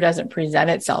fear doesn't present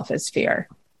itself as fear.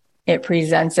 It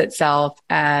presents itself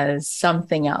as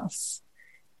something else.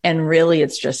 And really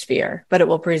it's just fear, but it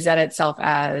will present itself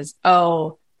as,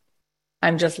 oh,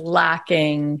 I'm just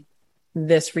lacking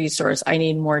this resource. I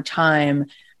need more time.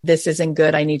 This isn't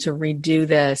good. I need to redo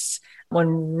this,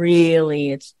 when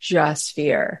really it's just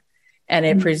fear. And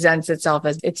it presents itself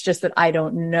as, it's just that I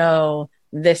don't know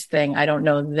this thing. I don't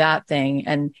know that thing.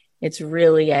 And it's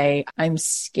really I'm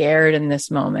scared in this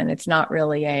moment. It's not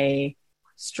really a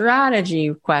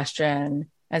strategy question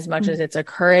as much as it's a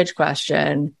courage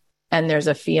question. And there's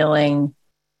a feeling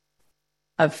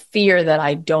of fear that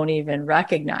I don't even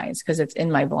recognize because it's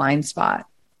in my blind spot.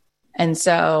 And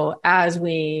so as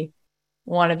we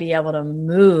want to be able to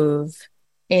move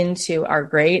into our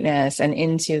greatness and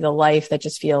into the life that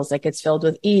just feels like it's filled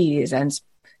with ease and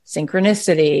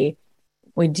synchronicity,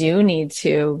 we do need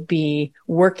to be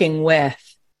working with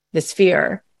this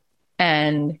fear.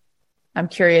 And I'm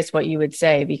curious what you would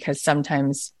say, because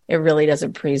sometimes it really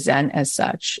doesn't present as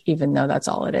such, even though that's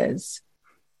all it is.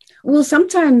 Well,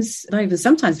 sometimes, not even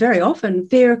sometimes, very often,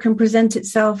 fear can present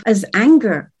itself as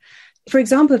anger. For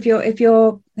example, if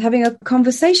you're having a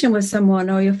conversation with someone,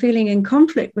 or you're feeling in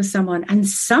conflict with someone, and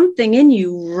something in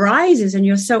you rises and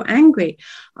you're so angry,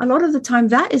 a lot of the time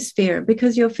that is fear,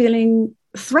 because you're feeling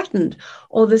threatened,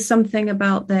 or there's something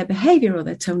about their behavior or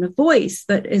their tone of voice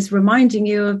that is reminding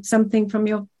you of something from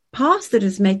your past that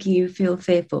is making you feel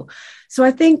fearful. So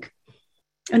I think,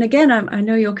 and again, I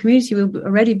know your community will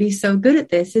already be so good at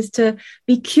this, is to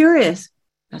be curious.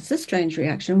 That's a strange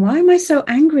reaction. Why am I so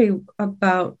angry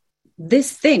about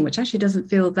this thing, which actually doesn't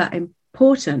feel that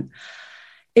important?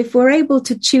 If we're able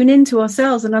to tune into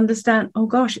ourselves and understand, oh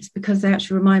gosh, it's because they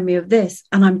actually remind me of this,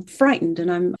 and I'm frightened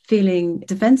and I'm feeling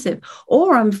defensive,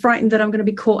 or I'm frightened that I'm going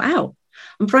to be caught out.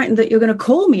 I'm frightened that you're going to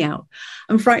call me out.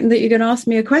 I'm frightened that you're going to ask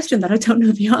me a question that I don't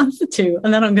know the answer to,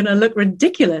 and then I'm going to look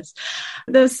ridiculous.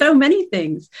 There's so many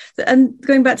things. And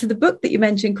going back to the book that you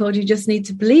mentioned called You Just Need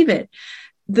to Believe It,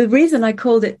 the reason I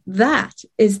called it that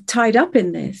is tied up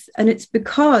in this. And it's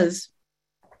because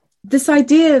this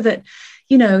idea that,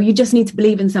 you just need to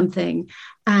believe in something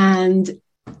and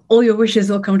all your wishes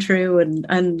will come true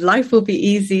and life will be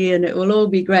easy and it will all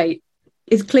be great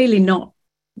is clearly not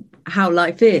how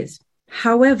life is.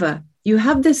 However, you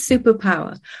have this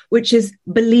superpower, which is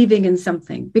believing in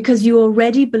something, because you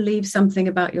already believe something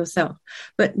about yourself.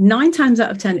 But 9 times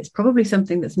out of 10, it's probably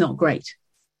something that's not great.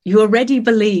 You already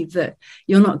believe that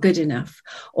you're not good enough,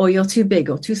 or you're too big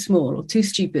or too small or too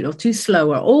stupid or too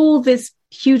slow, or all this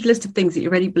huge list of things that you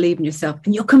already believe in yourself,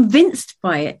 and you're convinced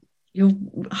by it. You're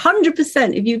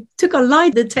 100%. If you took a lie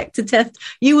detector test,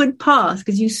 you would pass,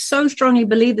 because you so strongly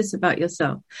believe this about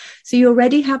yourself. So you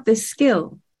already have this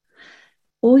skill.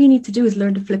 All you need to do is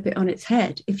learn to flip it on its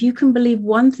head. If you can believe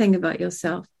one thing about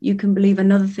yourself, you can believe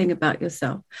another thing about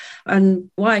yourself.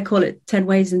 And why I call it 10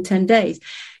 ways in 10 days.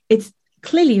 It's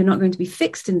clearly you're not going to be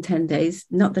fixed in 10 days.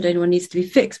 Not that anyone needs to be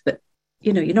fixed, but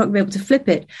you're not going to be able to flip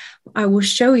it. I will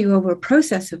show you over a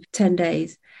process of 10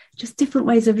 days, just different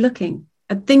ways of looking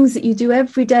at things that you do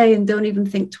every day and don't even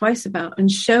think twice about,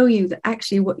 and show you that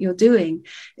actually what you're doing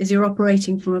is you're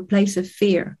operating from a place of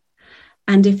fear.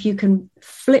 And if you can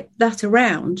flip that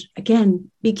around,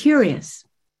 again, be curious.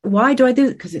 Why do I do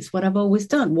it? Because it's what I've always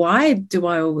done. Why do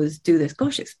I always do this?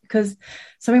 Gosh, it's because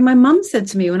something my mum said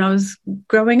to me when I was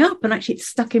growing up, and actually it's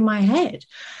stuck in my head.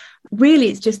 Really,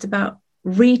 it's just about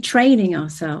retraining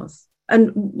ourselves.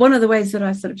 And one of the ways that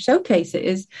I sort of showcase it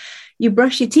is you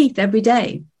brush your teeth every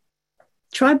day.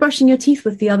 Try brushing your teeth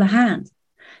with the other hand.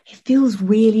 It feels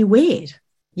really weird.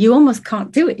 You almost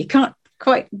can't do it. You can't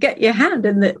quite get your hand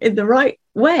in the right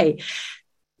way.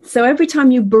 So every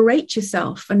time you berate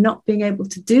yourself for not being able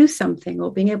to do something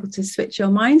or being able to switch your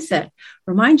mindset,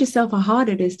 remind yourself how hard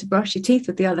it is to brush your teeth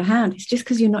with the other hand. It's just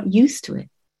because you're not used to it.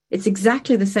 It's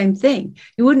exactly the same thing.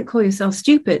 You wouldn't call yourself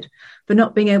stupid for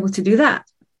not being able to do that,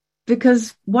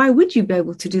 because why would you be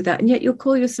able to do that? And yet you'll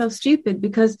call yourself stupid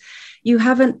because you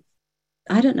haven't,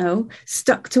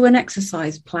 stuck to an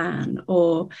exercise plan,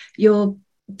 or you're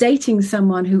dating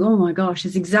someone who, oh my gosh,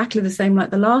 is exactly the same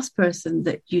like the last person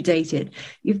that you dated.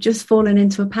 You've just fallen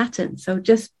into a pattern. So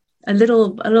just a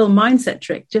little mindset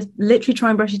trick, just literally try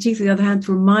and brush your teeth with the other hand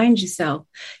to remind yourself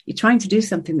you're trying to do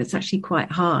something that's actually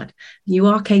quite hard. You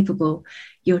are capable.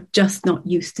 You're just not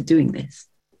used to doing this.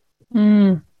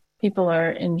 People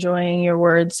are enjoying your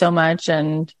words so much,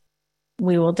 and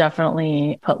we will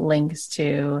definitely put links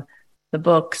to the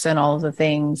books and all of the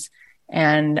things.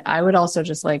 And I would also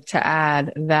just like to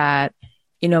add that,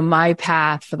 my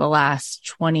path for the last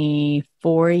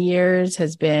 24 years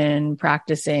has been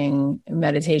practicing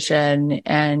meditation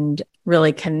and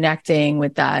really connecting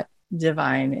with that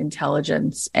divine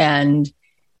intelligence. And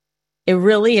it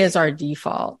really is our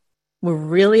default. We're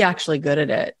really actually good at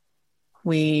it.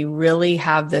 We really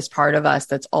have this part of us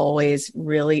that's always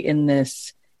really in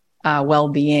this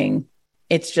well-being.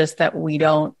 It's just that we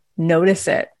don't notice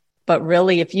it. But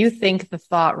really, if you think the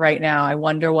thought right now, I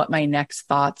wonder what my next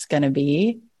thought's going to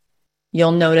be,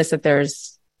 you'll notice that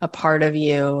there's a part of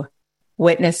you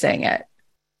witnessing it.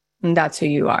 And that's who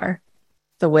you are,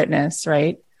 the witness,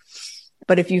 right?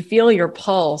 But if you feel your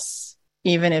pulse,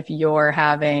 even if you're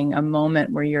having a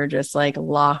moment where you're just like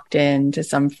locked into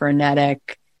some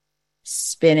frenetic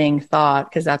spinning thought,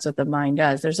 because that's what the mind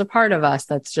does, there's a part of us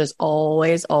that's just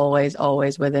always, always,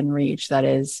 always within reach. That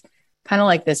is kind of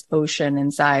like this ocean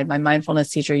inside. My mindfulness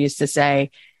teacher used to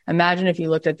say, imagine if you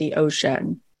looked at the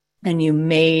ocean and you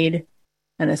made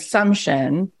an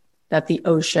assumption that the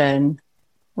ocean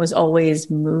was always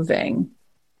moving.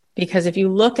 Because if you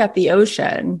look at the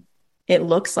ocean, it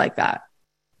looks like that.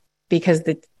 Because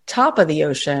the top of the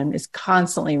ocean is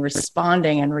constantly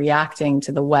responding and reacting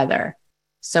to the weather.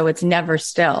 So it's never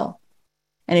still.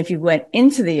 And if you went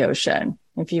into the ocean,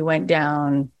 if you went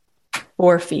down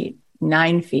 4 feet,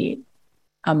 9 feet,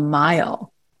 a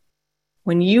mile,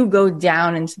 when you go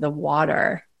down into the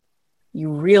water, you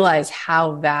realize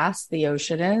how vast the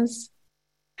ocean is,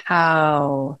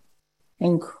 how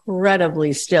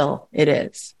incredibly still it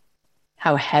is,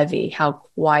 how heavy, how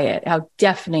quiet, how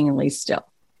deafeningly still.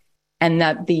 And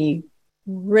that the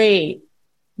great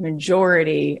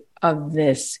majority of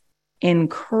this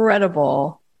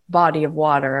incredible body of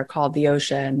water called the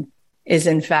ocean is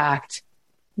in fact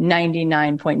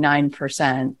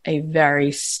 99.9% a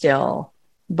very still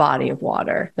body of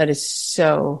water that is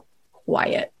so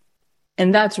quiet.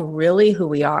 And that's really who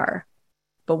we are.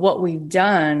 But what we've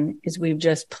done is we've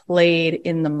just played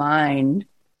in the mind,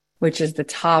 which is the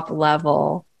top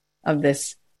level of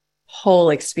this whole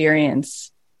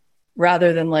experience,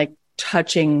 rather than like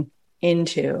touching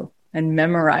into and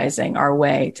memorizing our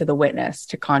way to the witness,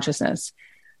 to consciousness.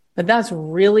 But that's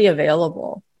really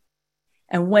available.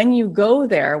 And when you go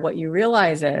there, what you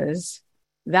realize is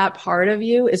that part of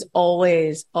you is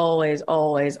always, always,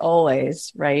 always,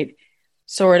 always, right?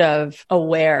 Sort of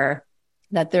aware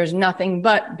that there's nothing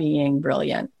but being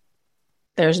brilliant.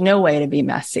 There's no way to be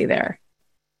messy there,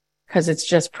 because it's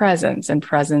just presence, and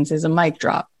presence is a mic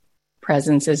drop.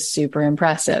 Presence is super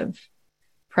impressive.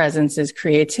 Presence is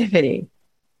creativity.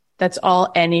 That's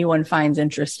all anyone finds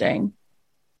interesting.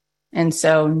 And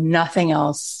so nothing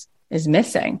else is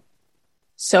missing.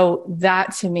 So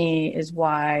that to me is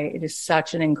why it is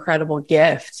such an incredible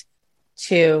gift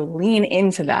to lean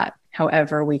into that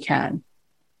however we can,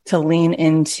 to lean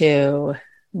into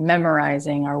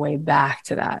memorizing our way back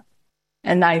to that.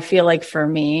 And I feel like for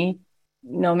me,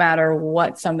 no matter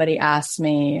what somebody asks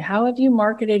me, how have you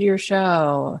marketed your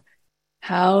show?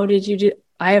 How did you do?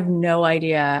 I have no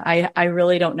idea. I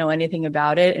really don't know anything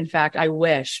about it. In fact, I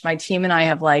wish. My team and I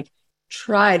have like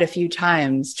tried a few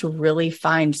times to really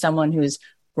find someone who's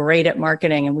great at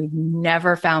marketing, and we've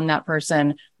never found that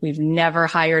person. We've never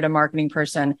hired a marketing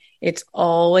person. It's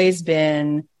always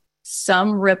been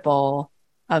some ripple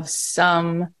of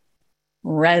some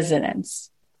resonance,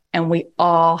 and we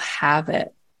all have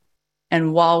it.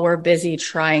 And while we're busy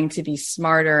trying to be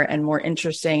smarter and more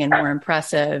interesting and more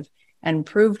impressive and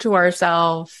prove to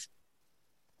ourselves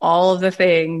all of the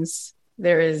things,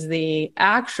 there is the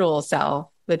actual self,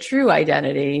 the true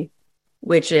identity,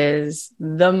 which is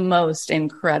the most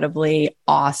incredibly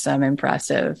awesome,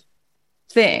 impressive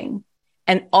thing.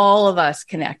 And all of us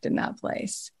connect in that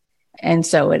place. And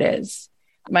so it is.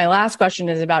 My last question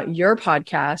is about your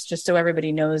podcast, just so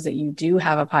everybody knows that you do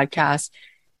have a podcast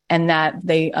and that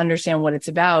they understand what it's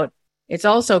about. It's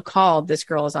also called This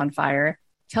Girl is on Fire.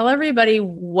 Tell everybody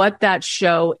what that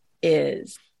show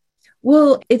is.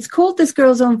 Well, it's called This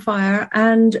Girl's on Fire,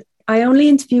 and I only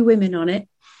interview women on it.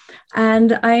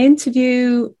 And I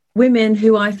interview women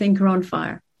who I think are on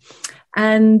fire.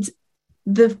 And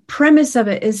the premise of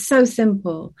it is so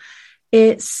simple.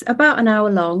 It's about an hour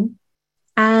long,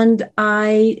 and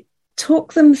I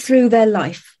talk them through their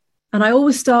life. And I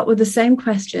always start with the same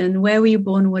question: where were you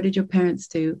born? What did your parents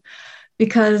do?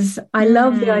 Because I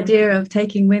love the idea of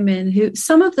taking women who,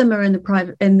 some of them are in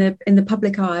the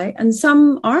public eye, and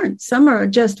some aren't. Some are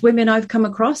just women I've come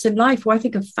across in life who I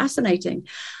think are fascinating.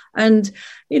 And,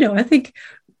 you know, I think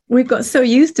we've got so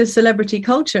used to celebrity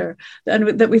culture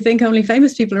that we think only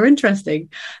famous people are interesting.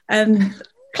 And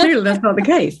clearly that's not the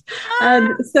case.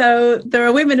 And so there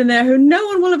are women in there who no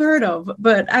one will have heard of,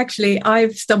 but actually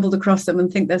I've stumbled across them and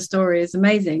think their story is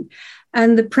amazing.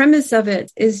 And the premise of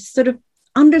it is sort of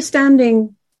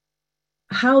understanding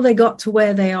how they got to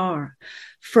where they are,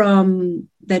 from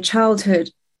their childhood,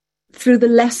 through the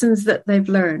lessons that they've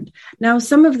learned. Now,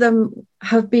 some of them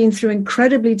have been through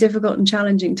incredibly difficult and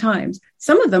challenging times.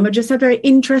 Some of them have just had very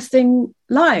interesting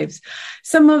lives.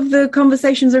 Some of the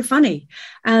conversations are funny,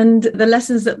 and the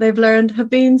lessons that they've learned have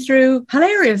been through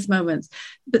hilarious moments.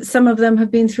 But some of them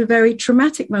have been through very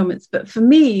traumatic moments. But for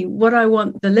me, what I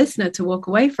want the listener to walk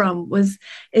away from is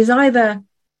either,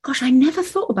 gosh, I never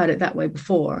thought about it that way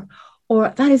before,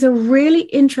 or that is a really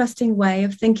interesting way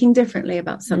of thinking differently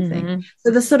about something. Mm-hmm.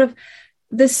 So the sort of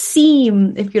the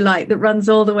seam, if you like, that runs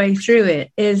all the way through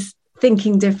it is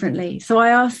thinking differently. So I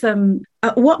asked them,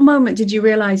 at what moment did you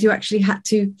realize you actually had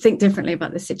to think differently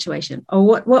about this situation? Or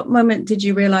what moment did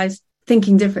you realize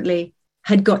thinking differently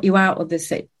had got you out of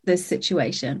this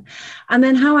situation? And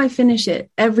then how I finish it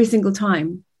every single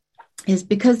time is,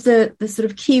 because the sort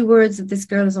of key words of This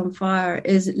Girl Is on Fire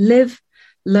is live,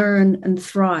 learn, and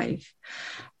thrive.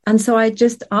 And so I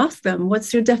just asked them,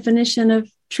 what's your definition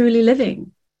of truly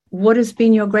living? What has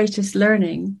been your greatest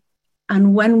learning?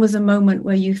 And when was a moment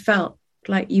where you felt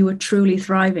like you were truly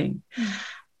thriving?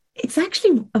 It's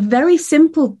actually a very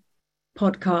simple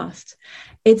podcast.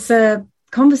 It's a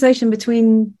conversation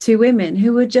between two women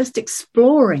who were just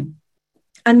exploring.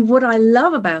 And what I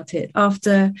love about it,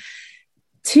 after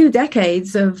 2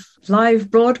 decades of live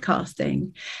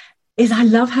broadcasting, is I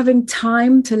love having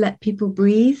time to let people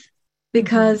breathe,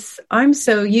 because I'm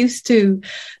so used to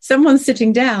someone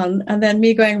sitting down and then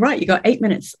me going, right, you got 8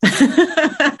 minutes.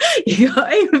 You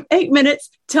got 8 minutes.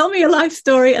 Tell me your life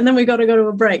story. And then we got to go to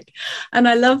a break. And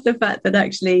I love the fact that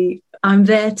actually I'm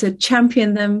there to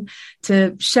champion them,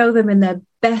 to show them in their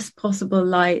best possible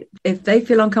light. If they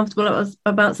feel uncomfortable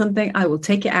about something, I will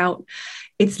take it out.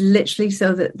 It's literally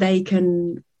so that they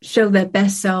can show their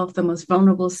best self, the most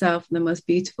vulnerable self, and the most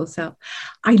beautiful self.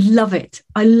 I love it.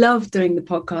 I love doing the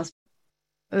podcast.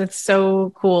 It's so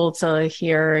cool to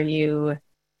hear you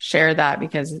share that,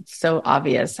 because it's so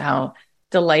obvious how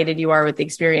delighted you are with the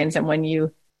experience. And when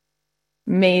you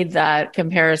made that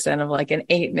comparison of like an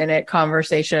 8-minute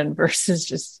conversation versus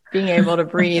just being able to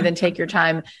breathe and take your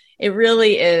time, it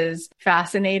really is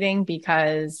fascinating,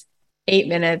 because 8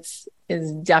 minutes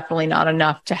is definitely not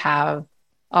enough to have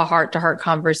a heart-to-heart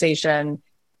conversation.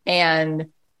 And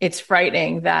it's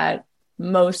frightening that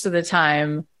most of the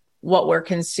time what we're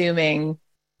consuming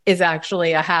is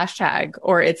actually a hashtag,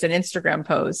 or it's an Instagram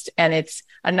post, and it's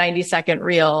a 90-second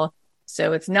reel.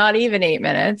 So it's not even 8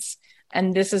 minutes.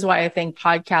 And this is why I think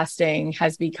podcasting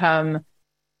has become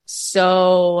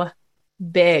so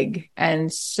big,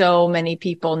 and so many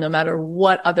people, no matter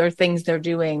what other things they're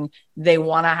doing, they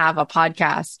want to have a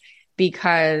podcast,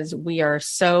 because we are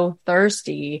so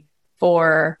thirsty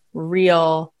for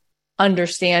real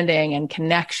understanding and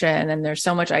connection. And there's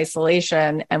so much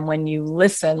isolation. And when you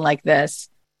listen like this,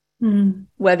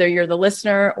 whether you're the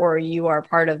listener or you are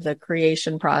part of the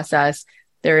creation process,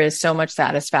 there is so much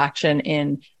satisfaction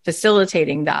in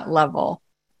facilitating that level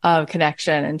of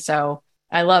connection. And so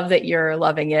I love that you're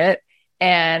loving it.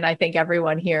 And I think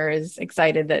everyone here is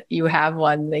excited that you have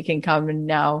one. They can come and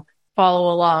now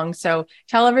follow along. So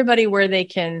tell everybody where they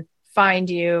can find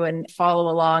you and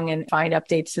follow along and find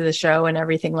updates to the show and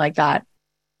everything like that.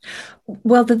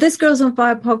 Well, the This Girl Is on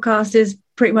Fire podcast is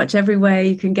pretty much everywhere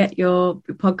you can get your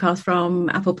podcast from: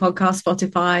 Apple Podcasts,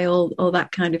 Spotify, all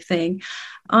that kind of thing.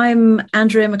 I'm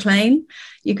Andrea McLean.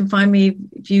 You can find me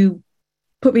if you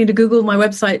put me into Google. My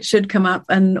website should come up,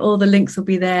 and all the links will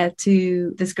be there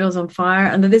to This Girl Is on Fire.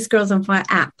 And the This Girl Is on Fire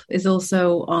app is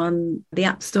also on the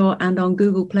App Store and on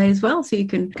Google Play as well. So you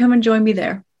can come and join me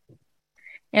there.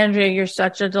 Andrea, you're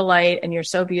such a delight, and you're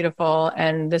so beautiful.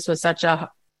 And this was such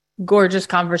a gorgeous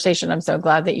conversation. I'm so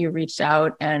glad that you reached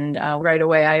out. And right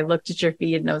away, I looked at your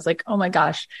feed and I was like, oh my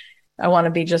gosh, I want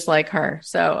to be just like her.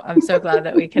 So I'm so glad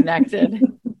that we connected.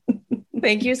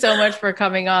 Thank you so much for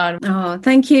coming on. Oh,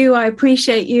 thank you. I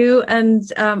appreciate you. And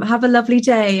have a lovely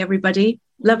day, everybody.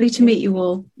 Lovely to meet you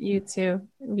all. You too.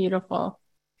 Beautiful.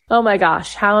 Oh my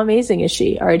gosh, how amazing is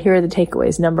she? All right, here are the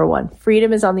takeaways. Number 1,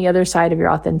 freedom is on the other side of your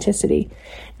authenticity.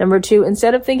 Number 2,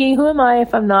 instead of thinking, who am I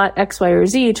if I'm not X, Y, or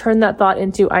Z, turn that thought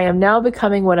into, I am now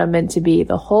becoming what I'm meant to be.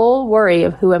 The whole worry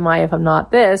of who am I if I'm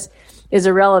not this is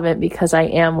irrelevant, because I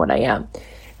am what I am.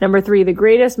 Number 3, the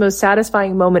greatest, most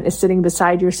satisfying moment is sitting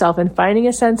beside yourself and finding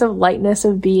a sense of lightness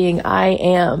of being. I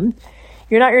am.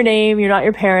 You're not your name, you're not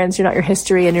your parents, you're not your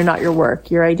history, and you're not your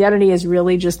work. Your identity is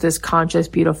really just this conscious,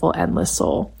 beautiful, endless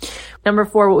soul. Number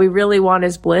 4, what we really want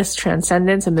is bliss,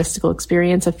 transcendence, a mystical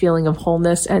experience, a feeling of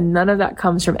wholeness, and none of that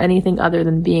comes from anything other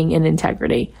than being in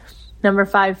integrity. Number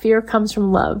 5, fear comes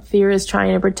from love. Fear is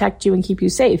trying to protect you and keep you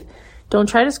safe. Don't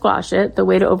try to squash it. The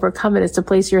way to overcome it is to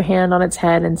place your hand on its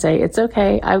head and say, it's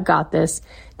okay, I've got this.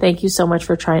 Thank you so much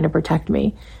for trying to protect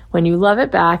me. When you love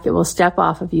it back, it will step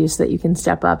off of you so that you can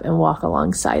step up and walk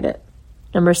alongside it.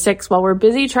 Number 6, while we're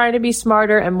busy trying to be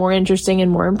smarter and more interesting and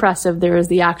more impressive, there is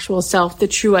the actual self, the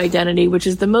true identity, which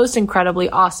is the most incredibly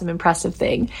awesome, impressive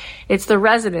thing. It's the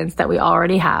resonance that we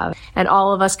already have, and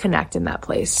all of us connect in that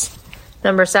place.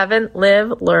 Number 7,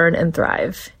 live, learn, and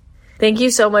thrive. Thank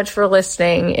you so much for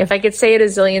listening. If I could say it a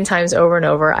zillion times over and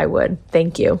over, I would.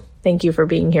 Thank you. Thank you for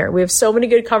being here. We have so many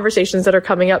good conversations that are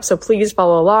coming up, so please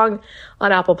follow along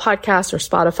on Apple Podcasts or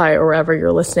Spotify or wherever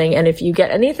you're listening. And if you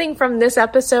get anything from this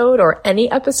episode or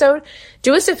any episode,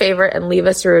 do us a favor and leave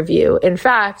us a review. In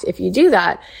fact, if you do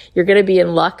that, you're going to be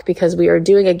in luck because we are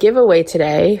doing a giveaway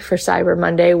today for Cyber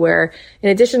Monday where, in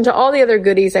addition to all the other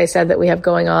goodies I said that we have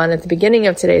going on at the beginning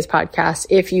of today's podcast,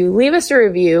 if you leave us a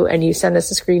review and you send us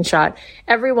a screenshot,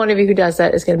 every one of you who does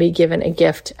that is going to be given a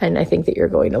gift, and I think that you're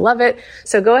going to love it.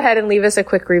 So go ahead and leave us a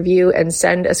quick review and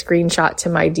send a screenshot to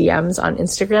my DMs on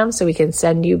Instagram so we can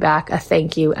send you back a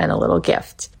thank you and a little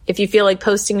gift. If you feel like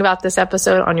posting about this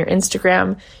episode on your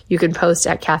Instagram, you can post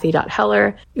at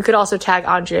Kathy.Heller. You could also tag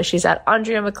Andrea. She's at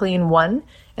Andrea McLean 1,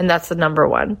 and that's the number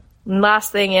 1. And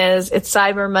last thing is, it's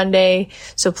Cyber Monday,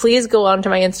 so please go onto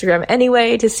my Instagram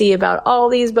anyway to see about all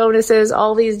these bonuses,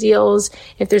 all these deals.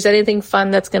 If there's anything fun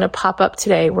that's going to pop up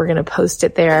today, we're going to post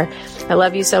it there. I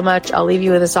love you so much. I'll leave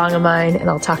you with a song of mine, and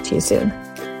I'll talk to you soon.